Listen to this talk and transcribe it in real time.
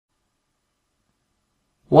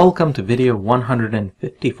Welcome to video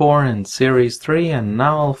 154 in series 3, and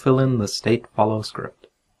now I'll fill in the state follow script.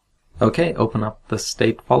 Okay, open up the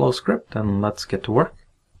state follow script and let's get to work.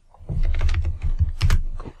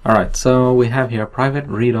 Alright, so we have here private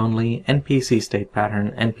read-only NPC state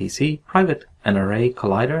pattern NPC, private an array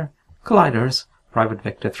collider, colliders, private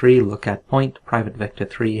vector 3 look at point, private vector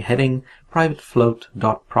 3 heading, private float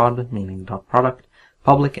dot prod meaning dot product,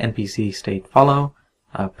 public NPC state follow,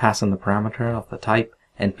 pass in the parameter of the type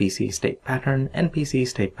NPC state pattern, NPC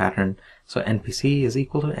state pattern, so NPC is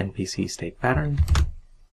equal to NPC state pattern.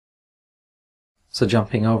 So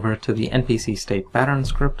jumping over to the NPC state pattern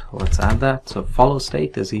script, let's add that. So follow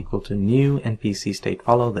state is equal to new NPC state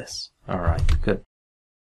follow this. Alright, good.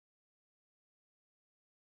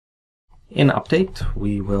 In update,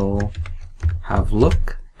 we will have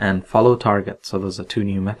look and follow target. So those are two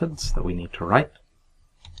new methods that we need to write.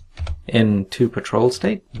 In toPatrol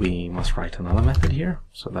state, we must write another method here.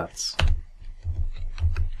 So that's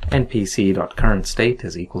npc.currentState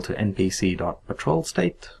is equal to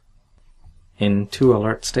npc.patrolState. In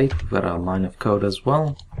toAlert state, we've got a line of code as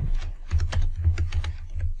well.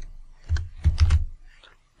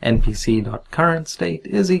 npc.currentState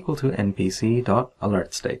is equal to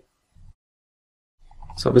npc.alertState.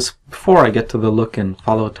 So before I get to the look and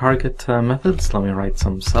follow target methods, let me write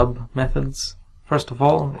some sub methods. First of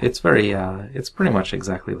all, it's pretty much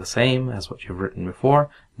exactly the same as what you've written before.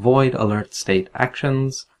 Void alert state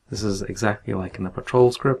actions. This is exactly like in the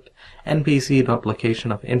patrol script.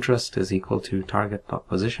 npc.location of interest is equal to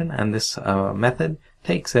target.position, and this method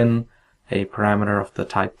takes in a parameter of the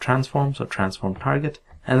type transform, so transform target,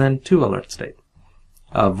 and then toAlert state.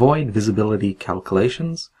 Void visibility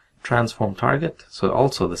calculations, transform target, so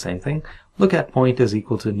also the same thing. Look at point is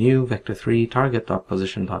equal to new vector 3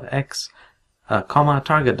 target.position.x, comma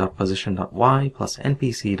target.position.y plus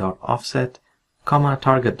npc.offset, comma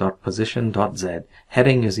target.position.z.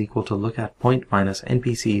 Heading is equal to look at point minus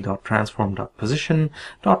npc.transform.position.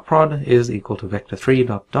 Prod is equal to vector 3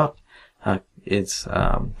 dot dot. It's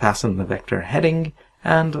passing the vector heading,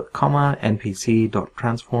 and comma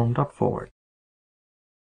npc.transform.forward.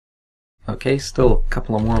 Okay, still a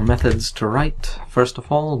couple of more methods to write. First of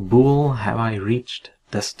all, bool have I reached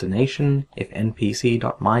destination if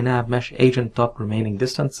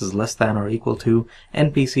npc.mynavmeshAgent.remainingDistance is less than or equal to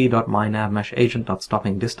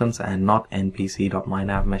npc.mynavmeshAgent.stoppingDistance and not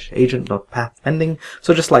npc.mynavmeshAgent.pathPending.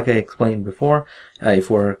 So just like I explained before, if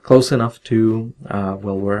we're close enough to,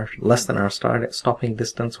 we're less than our stopping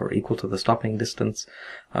distance or equal to the stopping distance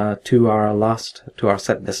to our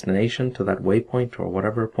set destination, to that waypoint or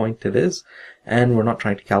whatever point it is, and we're not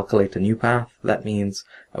trying to calculate a new path, that means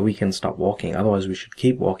we can stop walking. Otherwise we should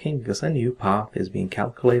keep walking because a new path is being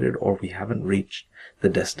calculated or we haven't reached the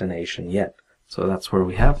destination yet. So that's where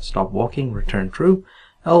we have stop walking, return true,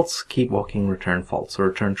 else keep walking, return false. So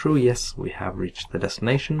return true, yes, we have reached the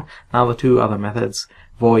destination. Now the two other methods,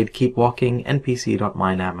 void keep walking,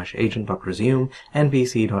 npc.mynavmeshAgent.resume,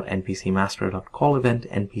 npc.npcmaster.callEvent,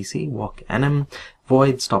 npc walk anim,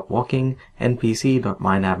 void stop walking,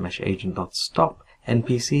 npc.mynavmeshAgent.stop,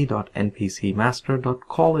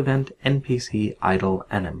 npc.npcmaster.callEvent, npc idle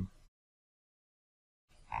anim.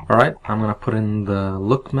 Alright, I'm going to put in the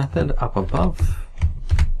look method up above.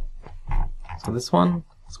 So this one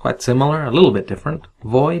is quite similar, a little bit different.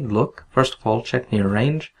 Void look, first of all check near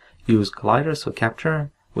range, use colliders, so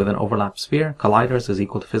capture with an overlap sphere. Colliders is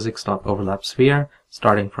equal to physics.overlapSphere,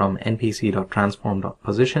 starting from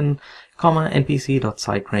npc.transform.position, comma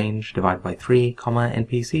npc.siteRange divide by 3, comma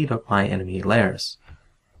npc.myEnemyLayers.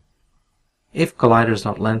 If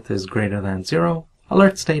colliders.length is greater than 0,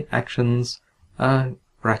 alert state actions,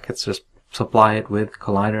 brackets just supply it with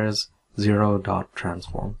colliders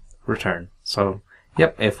 0.transform. Return. So,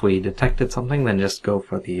 yep, if we detected something, then just go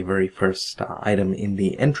for the very first item in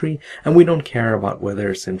the entry, and we don't care about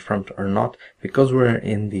whether it's in front or not, because we're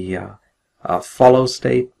in the follow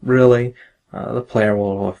state, really. The player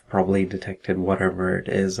will have probably detected whatever it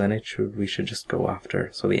is, and we should just go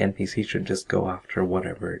after, so the NPC should just go after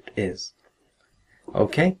whatever it is.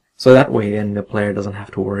 Okay, so that way then the player doesn't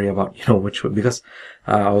have to worry about, which one, because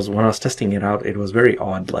when I was testing it out, it was very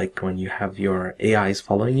odd, like when you have your AIs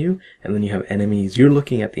following you, and then you have enemies, you're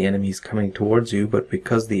looking at the enemies coming towards you, but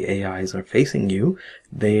because the AIs are facing you,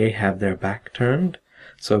 they have their back turned.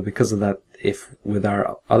 So because of that, if with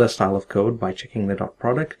our other style of code, by checking the dot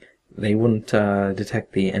product, they wouldn't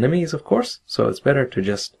detect the enemies, of course, so it's better to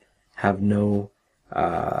just have no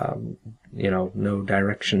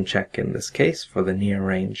direction check in this case for the near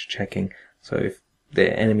range checking. So if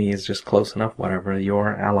the enemy is just close enough, whatever,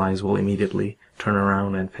 your allies will immediately turn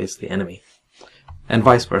around and face the enemy. and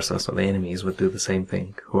vice versa, so the enemies would do the same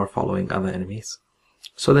thing who are following other enemies.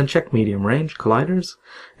 So then check medium range colliders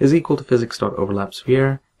is equal to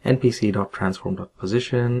physics.overlapSphere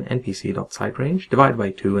npc.transform.position npc.siteRange, divide by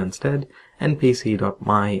 2 instead,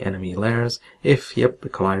 npc.myEnemyLayers, if, the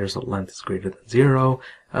collider's length is greater than 0,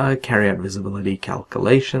 carry out visibility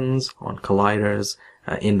calculations on colliders,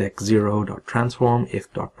 index 0.transform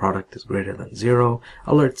if .product is greater than 0,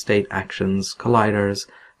 alert state actions, colliders,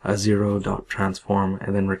 0.transform,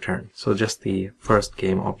 and then return. So just the first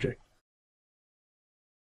game object.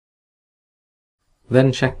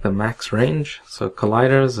 Then check the max range. So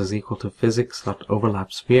colliders is equal to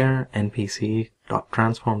physics.overlapSphere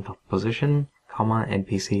npc.transform.position,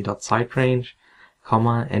 npc.siteRange,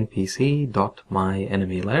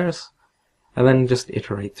 npc.myEnemyLayers, and then just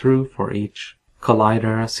iterate through for each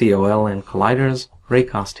collider, COL, and colliders,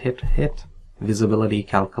 raycast hit, visibility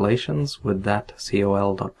calculations with that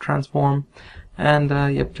COL.transform, and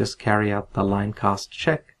just carry out the line cast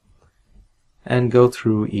check and go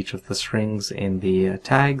through each of the strings in the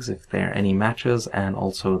tags if there are any matches and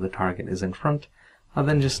also the target is in front.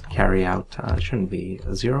 Then just carry out, it shouldn't be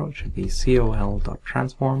 0, it should be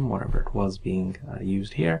COL.transform, whatever it was being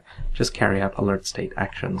used here. Just carry out alert state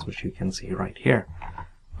actions, which you can see right here.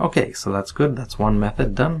 Okay, so that's good, that's one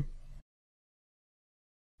method done.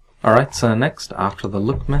 Alright, so next, after the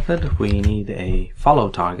look method, we need a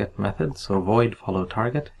follow target method. So void follow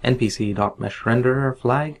target, npc.meshRenderer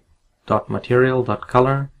flag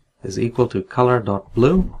 .material.color is equal to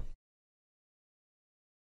color.blue.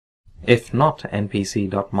 If not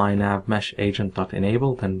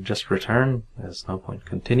npc.mynavMeshAgent.enable, then just return. There's no point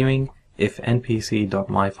continuing. If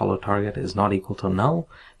npc.myFollowTarget is not equal to null,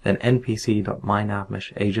 then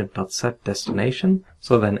npc.mynavMeshAgent.setDestination.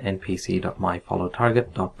 So then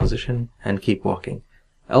npc.myFollowTarget.position and keep walking.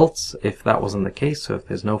 Else, if that wasn't the case, so if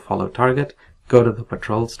there's no follow target, go to the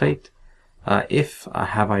patrol state. If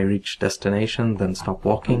have I reached destination, then stop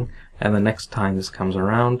walking, and the next time this comes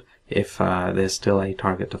around, if there's still a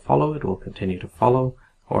target to follow, it will continue to follow,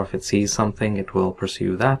 or if it sees something, it will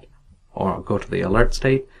pursue that, or go to the alert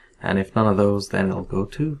state, and if none of those, then it'll go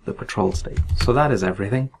to the patrol state. So that is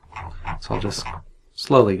everything. So I'll just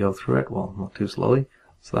slowly go through it, well, not too slowly.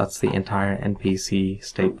 So that's the entire NPC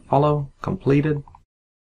state follow completed.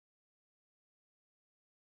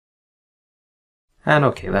 And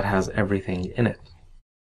okay, that has everything in it.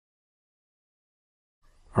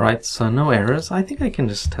 Alright, so no errors. I think I can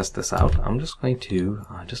just test this out. I'm just going to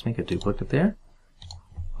just make a duplicate there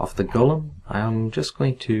of the golem. I'm just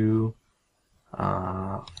going to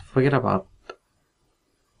forget about...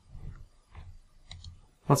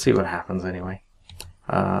 Let's see what happens anyway.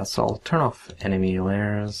 So I'll turn off enemy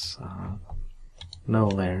layers, no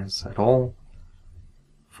layers at all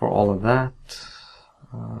for all of that.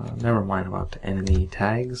 Never mind about enemy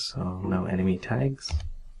tags, so no enemy tags.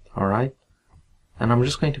 Alright. And I'm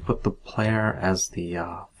just going to put the player as the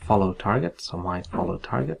follow target, so my follow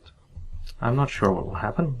target. I'm not sure what will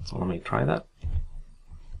happen, so let me try that.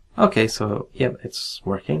 Okay, so yeah, it's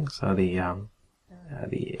working. So the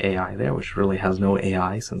AI there, which really has no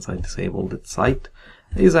AI since I disabled its sight,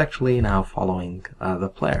 is actually now following the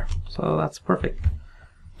player. So that's perfect.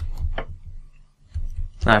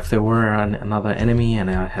 Now if there were another enemy and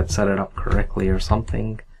I had set it up correctly or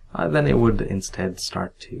something, then it would instead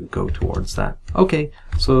start to go towards that. Okay,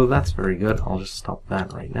 so that's very good. I'll just stop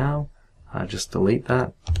that right now. Just delete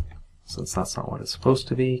that, since that's not what it's supposed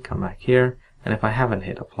to be. Come back here, and if I haven't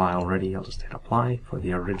hit apply already, I'll just hit apply for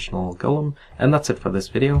the original golem. And that's it for this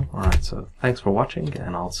video. Alright, so thanks for watching,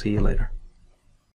 and I'll see you later.